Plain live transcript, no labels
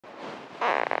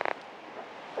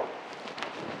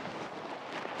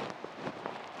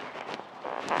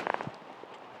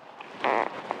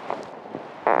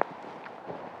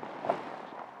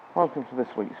Welcome to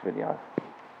this week's video.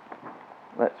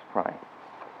 Let's pray.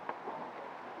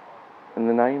 In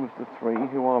the name of the three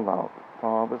who are love,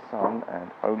 Father, Son, and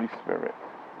Holy Spirit,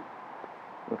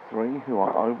 the three who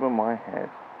are over my head,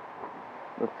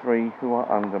 the three who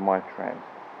are under my tread,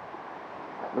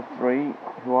 the three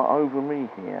who are over me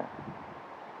here,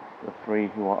 the three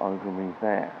who are over me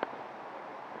there,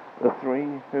 the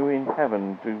three who in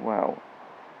heaven do well,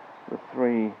 the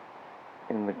three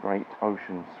in the great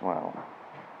ocean swell.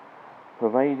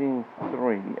 Pervading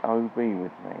three, oh be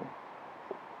with me.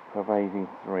 Pervading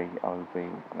three, oh be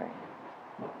with me.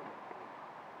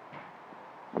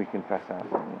 We confess our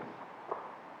sins.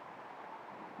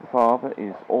 The Father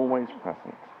is always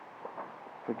present.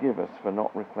 Forgive us for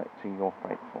not reflecting your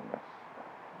faithfulness.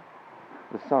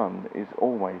 The Son is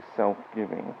always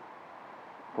self-giving.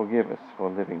 Forgive us for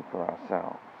living for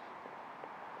ourselves.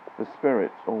 The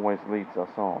Spirit always leads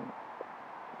us on.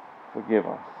 Forgive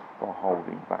us for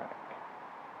holding back.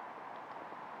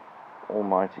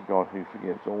 Almighty God, who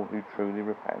forgives all who truly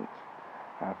repent,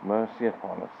 have mercy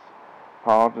upon us,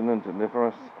 pardon and deliver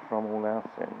us from all our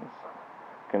sins,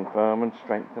 confirm and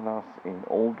strengthen us in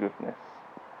all goodness,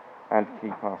 and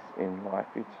keep us in life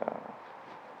eternal.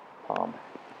 Amen.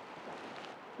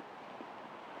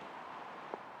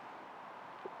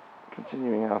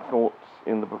 Continuing our thoughts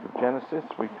in the book of Genesis,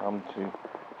 we come to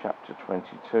chapter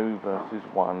 22, verses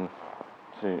 1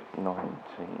 to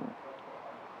 19.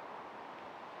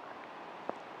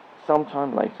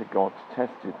 Sometime later, God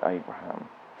tested Abraham.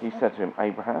 He said to him,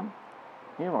 "Abraham?"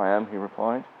 "Here I am," he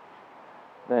replied.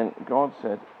 Then God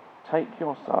said, "Take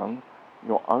your son,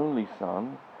 your only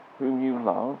son, whom you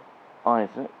love,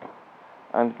 Isaac,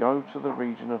 and go to the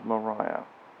region of Moriah.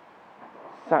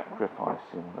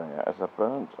 Sacrifice him there as a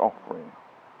burnt offering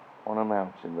on a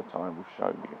mountain that I will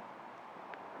show you."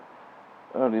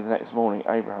 Early the next morning,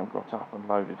 Abraham got up and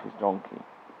loaded his donkey.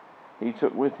 He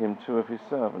took with him two of his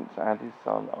servants and his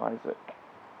son Isaac.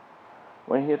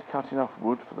 When he had cut enough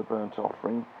wood for the burnt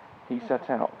offering, he set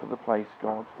out for the place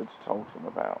God had told him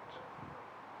about.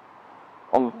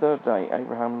 On the third day,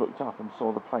 Abraham looked up and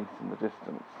saw the place in the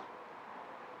distance.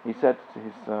 He said to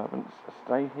his servants,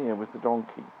 "Stay here with the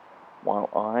donkey, while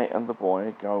I and the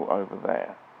boy go over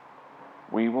there.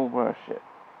 We will worship,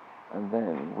 and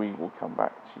then we will come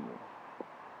back to you."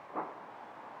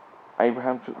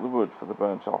 Abraham took the wood for the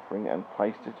burnt offering and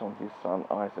placed it on his son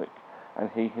Isaac,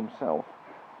 and he himself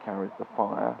carried the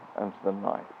fire and the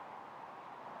knife.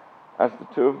 As the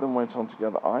two of them went on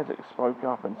together, Isaac spoke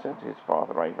up and said to his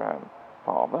father Abraham,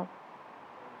 "Father?"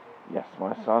 "Yes,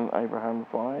 my son," Abraham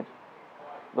replied.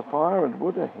 "The fire and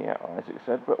wood are here," Isaac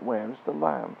said, "but where is the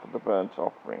lamb for the burnt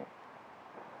offering?"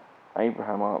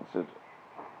 Abraham answered,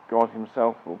 "God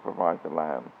himself will provide the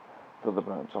lamb for the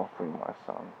burnt offering, my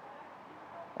son."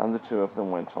 And the two of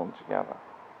them went on together.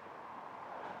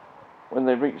 When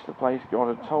they reached the place God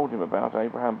had told him about,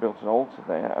 Abraham built an altar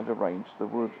there and arranged the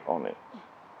wood on it.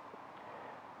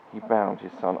 He bound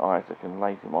his son Isaac and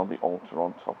laid him on the altar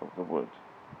on top of the wood.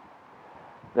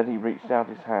 Then he reached out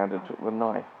his hand and took the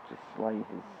knife to slay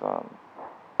his son.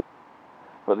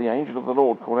 But the angel of the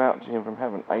Lord called out to him from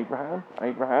heaven, "Abraham,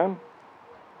 Abraham?"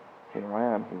 "Here I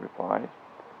am," he replied.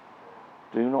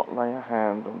 "Do not lay a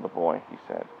hand on the boy," he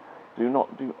said. "Do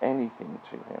not do anything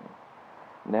to him.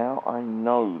 Now I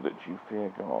know that you fear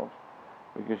God,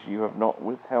 because you have not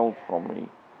withheld from me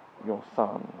your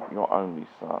son, your only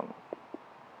son."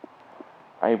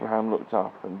 Abraham looked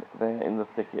up, and there in the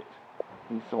thicket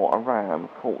he saw a ram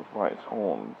caught by its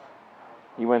horns.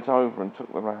 He went over and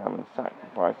took the ram and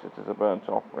sacrificed it as a burnt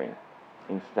offering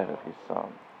instead of his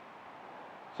son.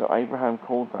 So Abraham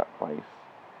called that place,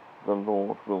 "The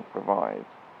Lord will provide."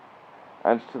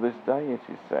 And to this day it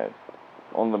is said,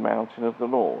 "On the mountain of the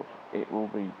Lord it will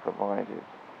be provided."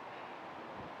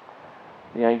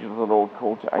 The angel of the Lord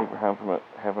called to Abraham from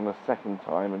heaven a second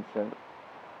time and said,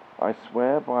 "I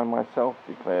swear by myself,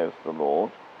 declares the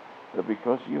Lord, that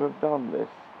because you have done this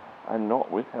and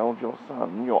not withheld your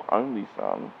son, your only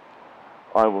son,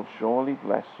 I will surely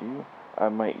bless you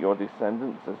and make your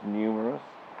descendants as numerous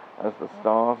as the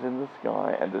stars in the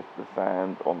sky and as the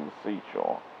sand on the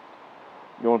seashore.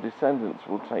 Your descendants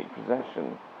will take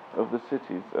possession of the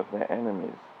cities of their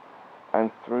enemies,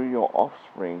 and through your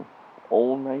offspring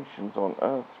all nations on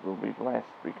earth will be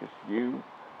blessed because you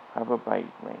have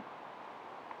obeyed me."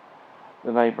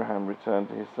 Then Abraham returned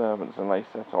to his servants, and they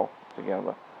set off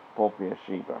together for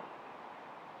Beersheba.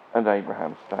 And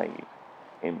Abraham stayed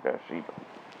in Beersheba.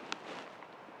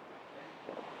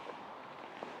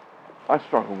 I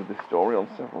struggle with this story on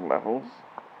several levels.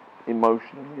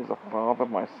 Emotionally, as a father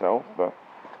myself, the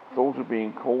thought of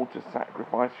being called to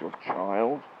sacrifice your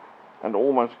child and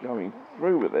almost going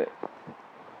through with it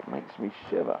makes me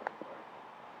shiver.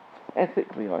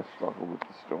 Ethically, I struggle with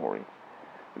the story,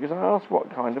 because I ask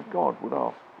what kind of God would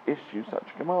issue such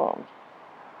a command.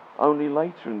 Only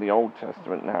later in the Old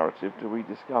Testament narrative do we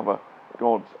discover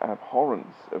God's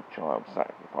abhorrence of child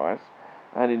sacrifice,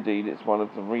 and indeed it's one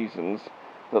of the reasons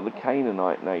that the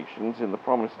Canaanite nations in the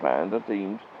Promised Land are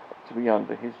deemed to be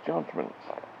under his judgment.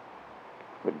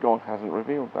 But God hasn't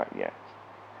revealed that yet.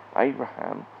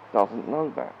 Abraham doesn't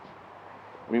know that.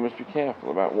 We must be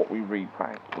careful about what we read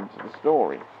back into the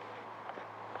story.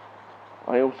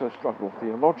 I also struggle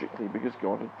theologically because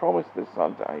God had promised this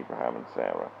son to Abraham and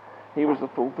Sarah. He was the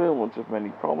fulfillment of many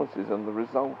promises and the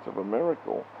result of a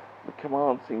miracle. The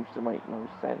command seems to make no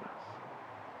sense.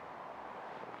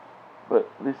 But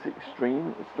this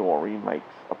extreme story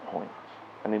makes a point,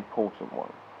 an important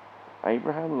one.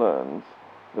 Abraham learns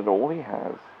that all he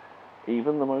has,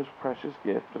 even the most precious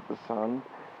gift of the son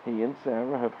he and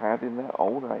Sarah have had in their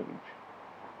old age,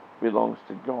 belongs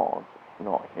to God,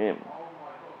 not him.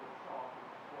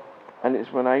 And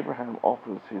it's when Abraham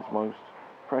offers his most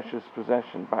precious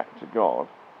possession back to God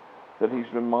that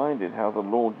he's reminded how the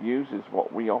Lord uses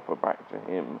what we offer back to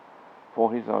him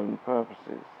for his own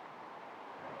purposes.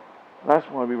 That's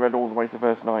why we read all the way to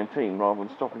verse 19 rather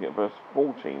than stopping at verse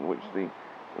 14, which the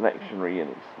lectionary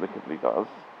inexplicably does.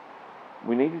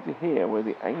 We needed to hear where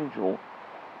the angel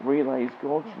relays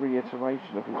God's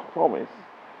reiteration of his promise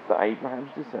that Abraham's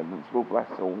descendants will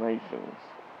bless all nations.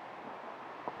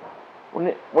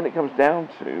 What it comes down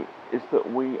to is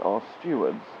that we are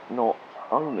stewards, not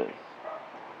owners.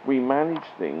 We manage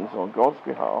things on God's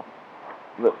behalf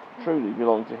that truly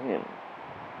belong to him.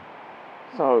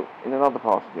 So, in another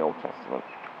part of the Old Testament,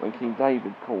 when King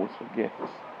David calls for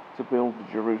gifts to build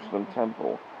the Jerusalem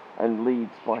temple and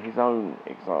leads by his own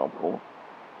example,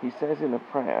 he says in a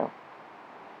prayer,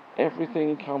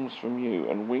 "Everything comes from you,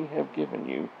 and we have given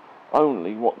you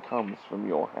only what comes from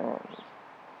your hand."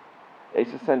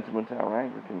 It's a sentiment our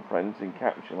Anglican friends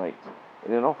encapsulate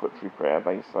in an offertory prayer.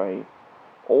 They say,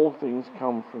 "All things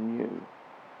come from you,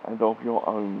 and of your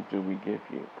own do we give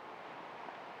you."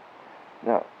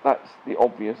 Now, that's the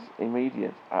obvious,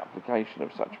 immediate application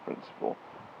of such a principle.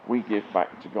 We give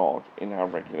back to God in our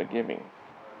regular giving.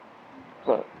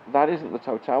 But that isn't the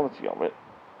totality of it.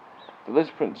 For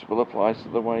this principle applies to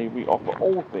the way we offer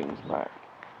all things back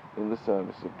in the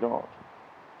service of God.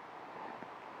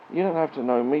 You don't have to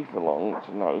know me for long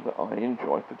to know that I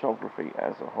enjoy photography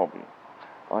as a hobby.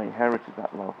 I inherited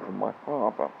that love from my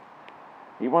father.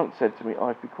 He once said to me,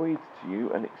 "I've bequeathed to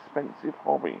you an expensive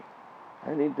hobby."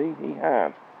 And indeed he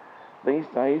had. These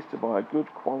days, to buy a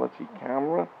good quality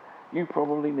camera, you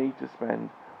probably need to spend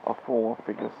a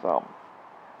 4-figure sum.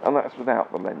 And that's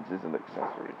without the lenses and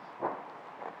accessories.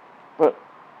 But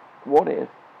what if,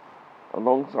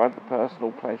 alongside the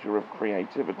personal pleasure of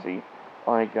creativity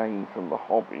I gain from the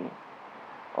hobby,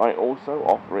 I also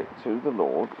offer it to the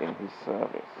Lord in his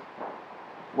service?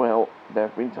 Well, there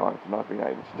have been times when I've been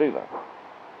able to do that.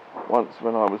 Once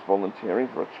when I was volunteering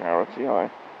for a charity,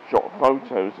 I shot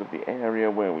photos of the area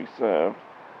where we served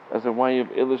as a way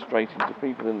of illustrating to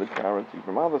people in the charity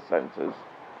from other centres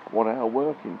what our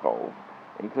work involved,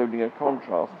 including a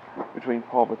contrast between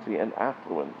poverty and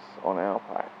affluence on our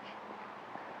patch.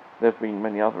 There have been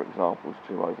many other examples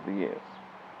too over the years.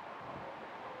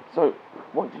 So,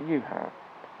 what do you have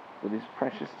that is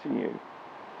precious to you,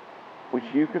 which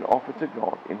you can offer to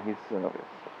God in his service?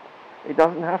 It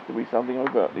doesn't have to be something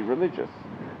overtly religious.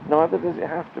 Neither does it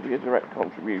have to be a direct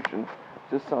contribution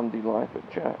to Sunday life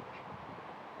at church.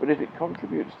 But if it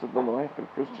contributes to the life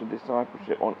of Christian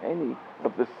discipleship on any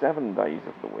of the 7 days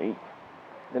of the week,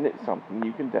 then it's something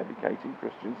you can dedicate in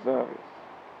Christian service.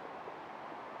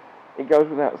 It goes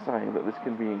without saying that this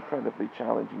can be incredibly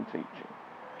challenging teaching.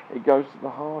 It goes to the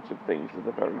heart of things that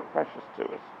are very precious to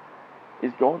us.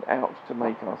 Is God out to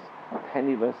make us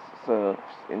penniless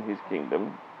serfs in his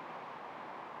kingdom?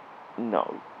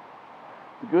 No.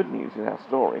 The good news in our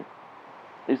story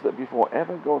is that before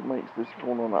ever God makes this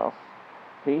call on us,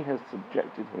 he has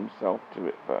subjected himself to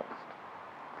it first.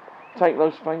 Take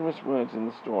those famous words in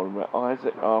the story where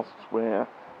Isaac asks where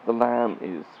the lamb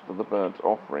is for the burnt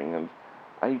offering, and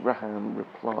Abraham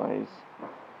replies,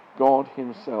 "God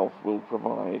himself will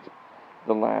provide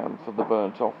the lamb for the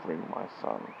burnt offering, my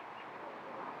son."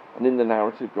 And in the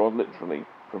narrative, God literally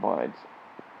provides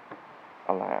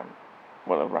a lamb.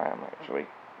 Well, a ram, actually.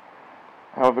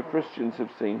 However, Christians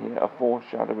have seen here a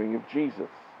foreshadowing of Jesus,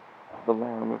 the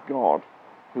Lamb of God,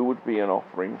 who would be an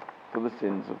offering for the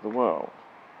sins of the world.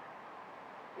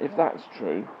 If that's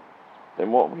true,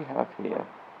 then what we have here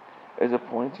is a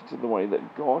pointer to the way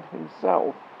that God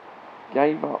himself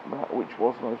gave up that which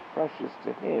was most precious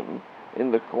to him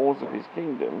in the cause of his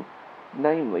kingdom,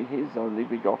 namely his only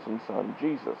begotten Son,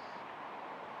 Jesus.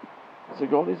 So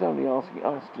God is only asking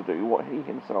us to do what he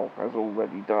himself has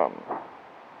already done.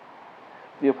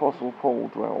 The Apostle Paul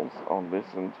dwells on this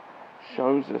and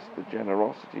shows us the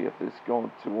generosity of this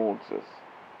God towards us.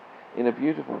 In a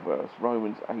beautiful verse,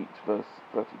 Romans 8, verse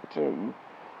 32,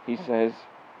 he says,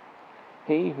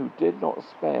 "He who did not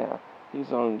spare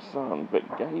his own Son,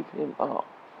 but gave him up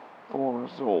for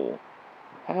us all,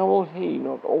 how will he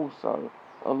not also,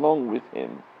 along with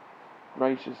him,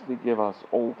 graciously give us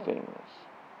all things?"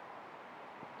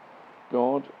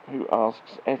 God, who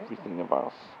asks everything of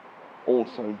us,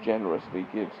 also generously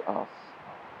gives us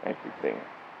everything.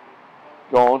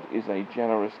 God is a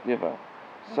generous giver,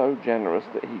 so generous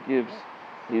that he gives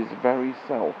his very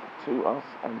self to us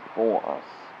and for us.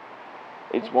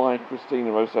 It's why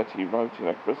Christina Rossetti wrote in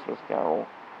A Christmas Carol,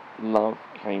 "Love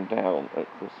came down at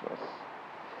Christmas."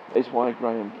 It's why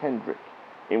Graham Kendrick,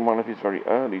 in one of his very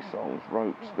early songs,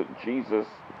 wrote that Jesus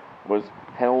was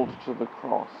held to the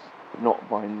cross not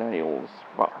by nails,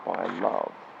 but by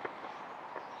love.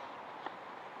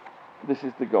 This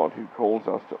is the God who calls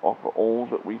us to offer all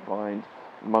that we find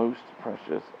most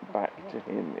precious back to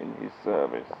him in his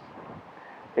service.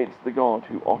 It's the God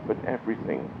who offered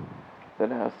everything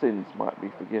that our sins might be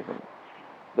forgiven,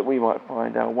 that we might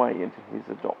find our way into his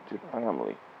adopted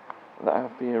family, that our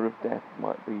fear of death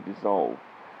might be dissolved,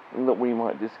 and that we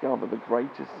might discover the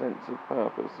greatest sense of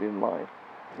purpose in life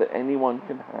that anyone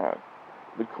can have,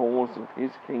 the cause of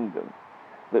his kingdom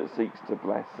that seeks to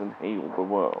bless and heal the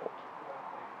world.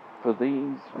 For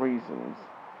these reasons,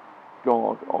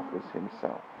 God offers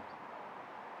himself.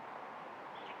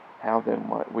 How then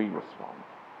might we respond?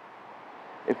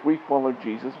 If we followed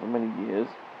Jesus for many years,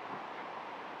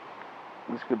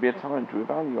 this could be a time to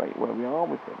evaluate where we are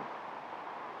with him.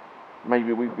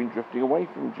 Maybe we've been drifting away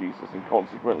from Jesus and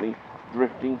consequently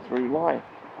drifting through life.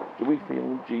 Do we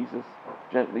feel Jesus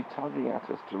gently tugging at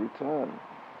us to return?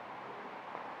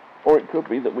 Or it could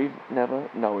be that we've never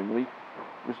knowingly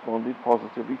responded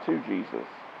positively to Jesus.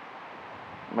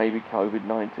 Maybe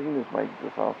COVID-19 has made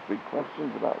us ask big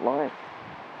questions about life.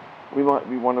 We might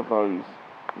be one of those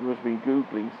who has been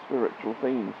Googling spiritual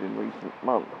themes in recent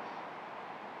months.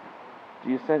 Do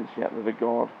you sense yet that a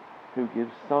God who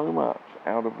gives so much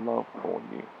out of love for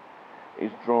you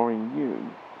is drawing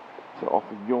you to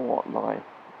offer your life,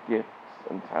 gifts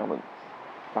and talents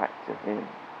back to him?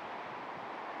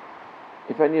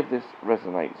 If any of this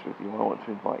resonates with you, I want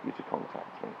to invite you to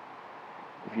contact me.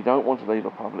 If you don't want to leave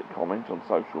a public comment on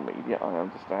social media, I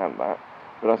understand that,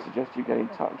 but I suggest you get in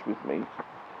touch with me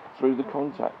through the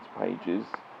contact pages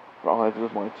for either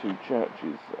of my two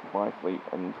churches, Byfleet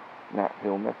and Knapp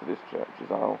Hill Methodist churches.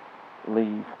 I'll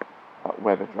leave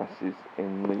web addresses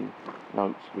in the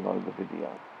notes below the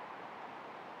video.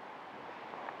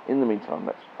 In the meantime,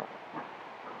 let's pray.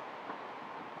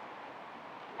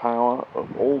 Power of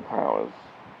all powers,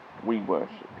 we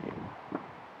worship you.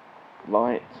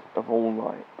 Light of all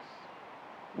lights,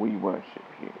 we worship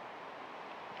you.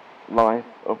 Life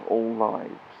of all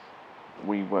lives,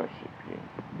 we worship you.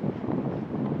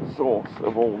 Source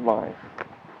of all life,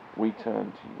 we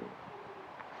turn to you.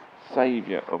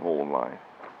 Saviour of all life,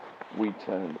 we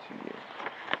turn to you.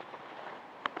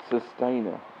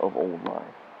 Sustainer of all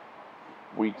life,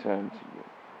 we turn to you.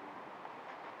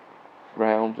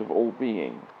 Ground of all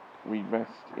being, we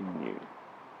rest in you.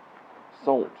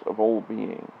 Salt of all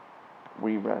being,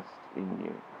 we rest in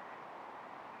you.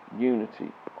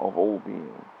 Unity of all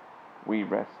being, we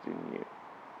rest in you.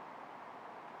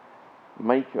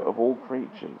 Maker of all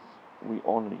creatures, we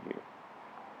honour you.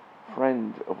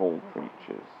 Friend of all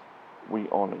creatures, we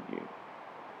honour you.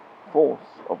 Force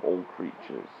of all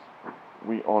creatures,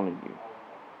 we honour you.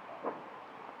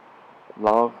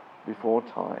 Love before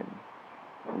time,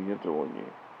 we adore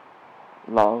you.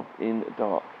 Love in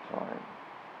dark time,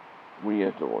 we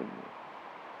adore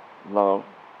you. Love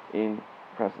in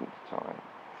present time,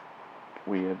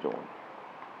 we adore you.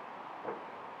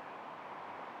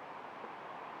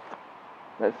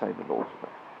 Let's say the Lord's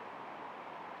Prayer.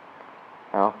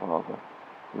 Our Father,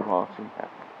 who art in heaven,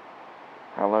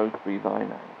 hallowed be thy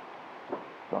name.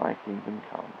 Thy kingdom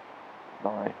come,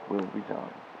 thy will be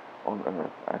done, on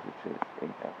earth as it is in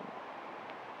heaven.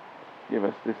 Give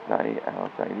us this day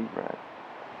our daily bread,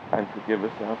 and forgive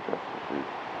us our trespasses,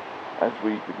 as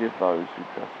we forgive those who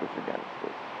trespass against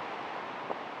us.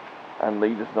 And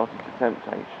lead us not into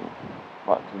temptation,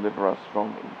 but deliver us from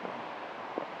evil.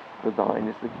 For thine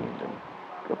is the kingdom,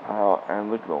 the power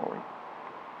and the glory,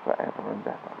 forever and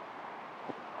ever.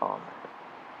 Amen.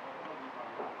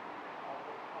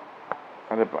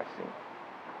 And a blessing.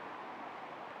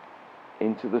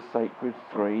 Into the sacred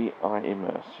three I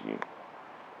immerse you.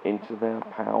 Into their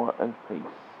power and peace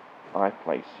I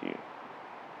place you.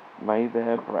 May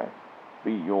their breath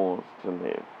be yours to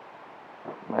live.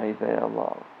 May their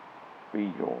love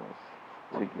be yours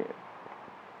to give.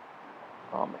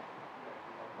 Amen.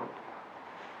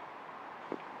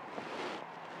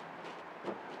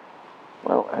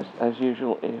 Well, as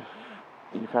usual, if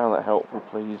you found that helpful,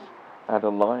 please add a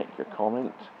like, a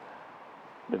comment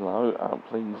below.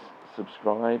 Please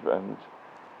subscribe and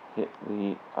hit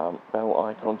the bell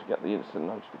icon to get the instant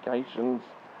notifications.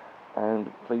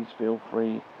 And please feel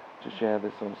free to share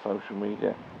this on social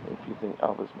media if you think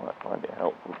others might find it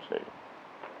helpful too.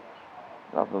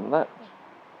 Other than that,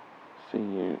 see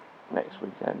you next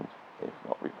weekend, if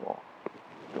not before.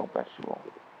 God bless you all.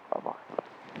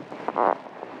 Bye-bye.